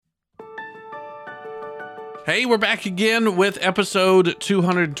Hey, we're back again with episode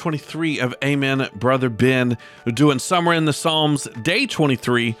 223 of Amen, Brother Ben. We're doing Summer in the Psalms, day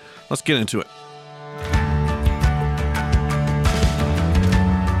 23. Let's get into it.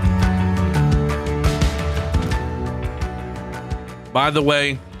 By the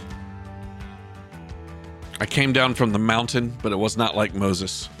way, I came down from the mountain, but it was not like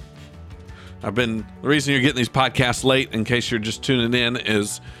Moses. The reason you're getting these podcasts late, in case you're just tuning in,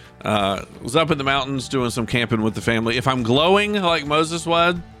 is was up in the mountains doing some camping with the family. If I'm glowing like Moses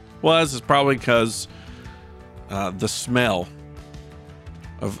was it's probably because the smell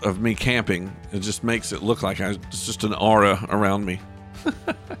of me camping, it just makes it look like it's just an aura around me.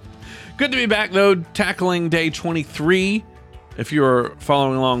 Good to be back, though, tackling day 23. If you're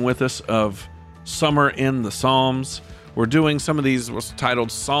following along with us of Summer in the Psalms, we're doing some of these what's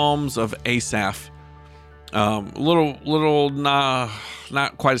titled Psalms of Asaph.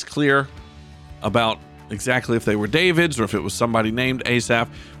 Not quite as clear about exactly if they were David's or if it was somebody named Asaph,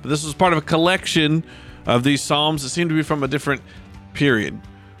 but this was part of a collection of these psalms that seem to be from a different period.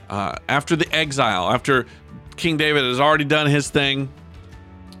 After the exile, after King David has already done his thing,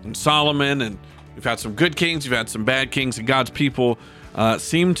 and Solomon, and you've had some good kings, you've had some bad kings, and God's people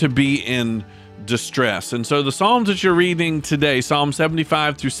seem to be in distress. And so the psalms that you're reading today, Psalm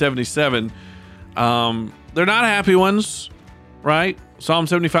 75 through 77, they're not happy ones, right? Psalm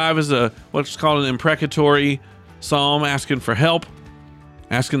 75 is what's called an imprecatory psalm, asking for help,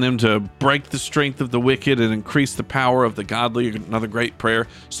 asking them to break the strength of the wicked and increase the power of the godly. Another great prayer.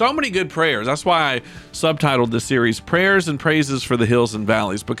 So many good prayers. That's why I subtitled this series, Prayers and Praises for the Hills and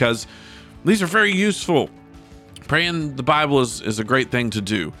Valleys, because these are very useful. Praying the Bible is a great thing to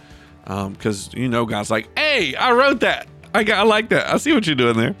do, because God's like, hey, I wrote that. I like that. I see what you're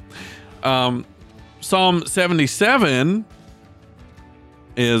doing there. Psalm 77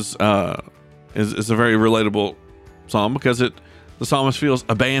 is a very relatable psalm because the psalmist feels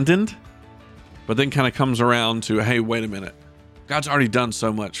abandoned, but then kind of comes around to, hey, wait a minute, God's already done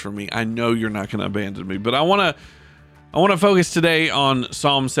so much for me. I know you're not going to abandon me. But I want to focus today on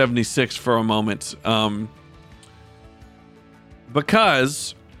Psalm 76 for a moment,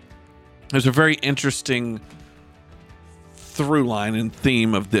 because there's a very interesting through line and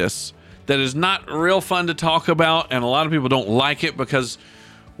theme of this that is not real fun to talk about, and a lot of people don't like it because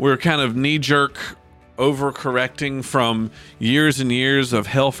we're kind of knee-jerk overcorrecting from years and years of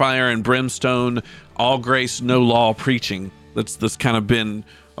hellfire and brimstone, all grace, no law preaching. That's kind of been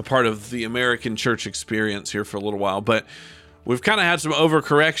a part of the American church experience here for a little while, but we've kind of had some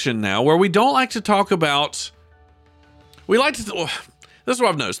overcorrection now where we don't like to talk about, this is what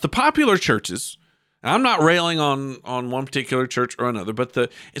I've noticed, the popular churches. And I'm not railing on one particular church or another, but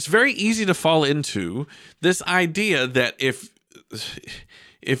it's very easy to fall into this idea that if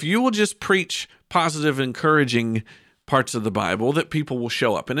you will just preach positive, encouraging parts of the Bible, that people will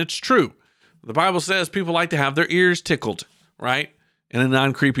show up. And it's true. The Bible says people like to have their ears tickled, right? In a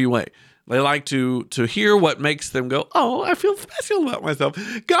non-creepy way. They like to hear what makes them go, oh, I feel special about myself.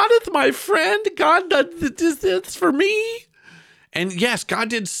 God is my friend. God does this for me. And yes, God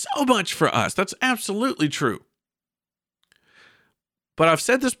did so much for us. That's absolutely true. But I've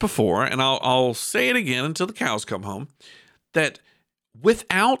said this before, and I'll say it again until the cows come home, that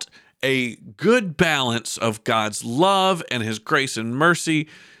without a good balance of God's love and his grace and mercy,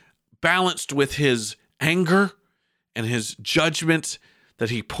 balanced with his anger and his judgment that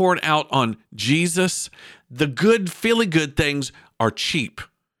he poured out on Jesus, the good, feely good things are cheap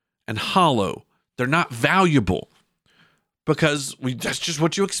and hollow. They're not valuable. Because that's just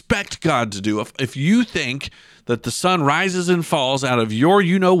what you expect God to do. If you think that the sun rises and falls out of your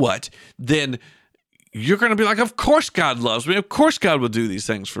you-know-what, then you're going to be like, of course God loves me. Of course God will do these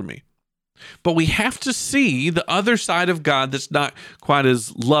things for me. But we have to see the other side of God that's not quite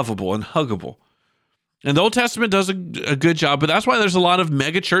as lovable and huggable. And the Old Testament does a good job, but that's why there's a lot of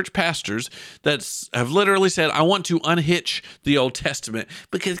mega church pastors that have literally said, I want to unhitch the Old Testament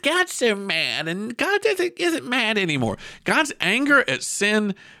because God's so mad, and God isn't mad anymore. God's anger at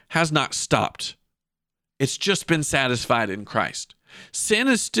sin has not stopped. It's just been satisfied in Christ. Sin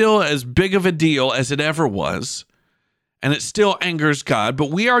is still as big of a deal as it ever was, and it still angers God, but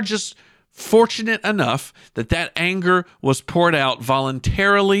we are just fortunate enough that anger was poured out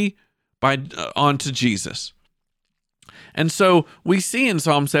voluntarily onto Jesus. And so we see in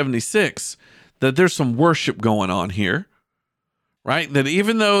Psalm 76 that there's some worship going on here, right? That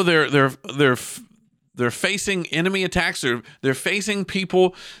even though they're facing enemy attacks, they're facing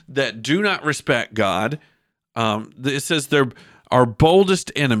people that do not respect God. It says they're our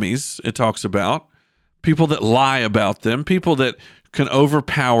boldest enemies. It talks about people that lie about them, people that can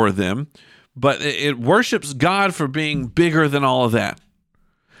overpower them. but it worships God for being bigger than all of that,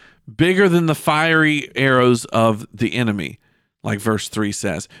 bigger than the fiery arrows of the enemy, like verse 3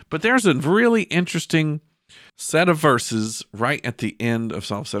 says. But there's a really interesting set of verses right at the end of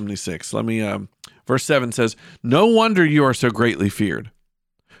Psalm 76. Verse 7 says, "No wonder you are so greatly feared.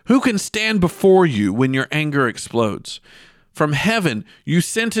 Who can stand before you when your anger explodes? From heaven you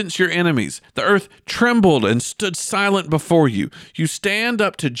sentence your enemies. The earth trembled and stood silent before you. You stand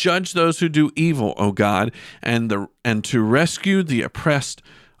up to judge those who do evil, O God, and to rescue the oppressed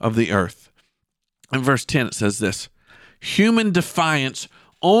of the earth." In verse 10 it says this, "Human defiance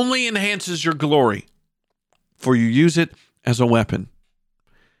only enhances your glory, for you use it as a weapon."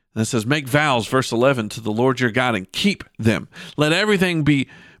 And it says, "Make vows," verse 11, "to the Lord your God and keep them. Let everything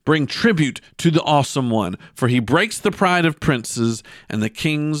bring tribute to the awesome one, for he breaks the pride of princes, and the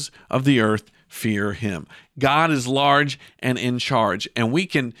kings of the earth fear him." God is large and in charge. And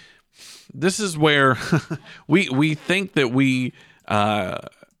this is where we think that we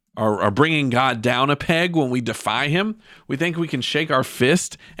are bringing God down a peg when we defy him. We think we can shake our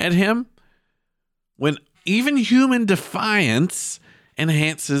fist at him, when even human defiance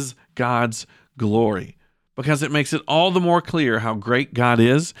enhances God's glory, because it makes it all the more clear how great God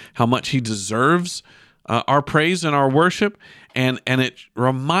is, how much he deserves our praise and our worship. And it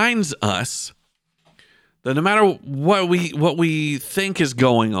reminds us that no matter what we think is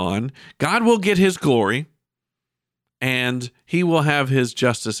going on, God will get his glory and he will have his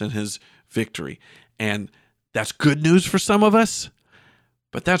justice and his victory. And that's good news for some of us,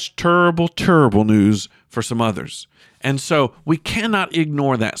 but that's terrible, terrible news for some others. And so we cannot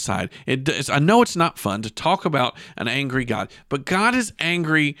ignore that side. I know it's not fun to talk about an angry God, but God is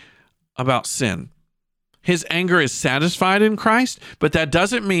angry about sin. His anger is satisfied in Christ, but that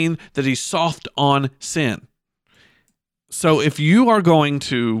doesn't mean that he's soft on sin. So if you are going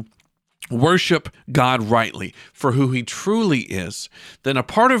to worship God rightly for who he truly is, then a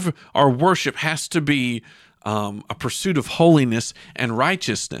part of our worship has to be a pursuit of holiness and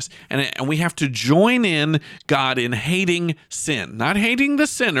righteousness. And we have to join in God in hating sin, not hating the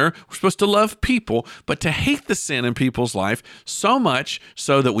sinner. We're supposed to love people, but to hate the sin in people's life so much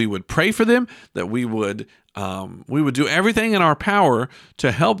so that we would pray for them, that we would do everything in our power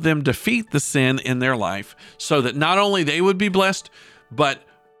to help them defeat the sin in their life, so that not only they would be blessed, but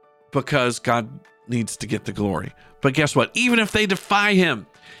because God needs to get the glory. But guess what? Even if they defy him,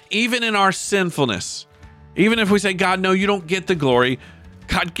 even in our sinfulness, even if we say, "God, no, you don't get the glory,"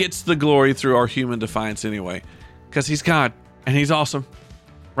 God gets the glory through our human defiance anyway, because he's God and he's awesome,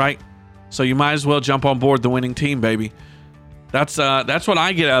 right? So you might as well jump on board the winning team, baby. That's what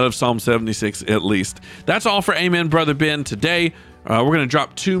I get out of Psalm 76, at least. That's all for Amen, Brother Ben, today. We're going to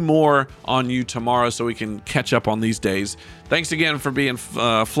drop 2 more on you tomorrow so we can catch up on these days. Thanks again for being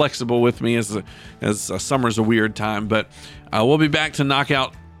flexible with me, as summer's a weird time, but we'll be back to knock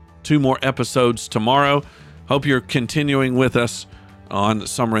out 2 more episodes tomorrow. Hope you're continuing with us on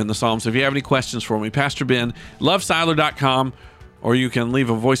Summer in the Psalms. If you have any questions for me, Pastor Ben, lovesiler.com, or you can leave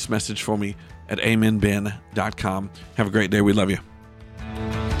a voice message for me at amenben.com. Have a great day. We love you.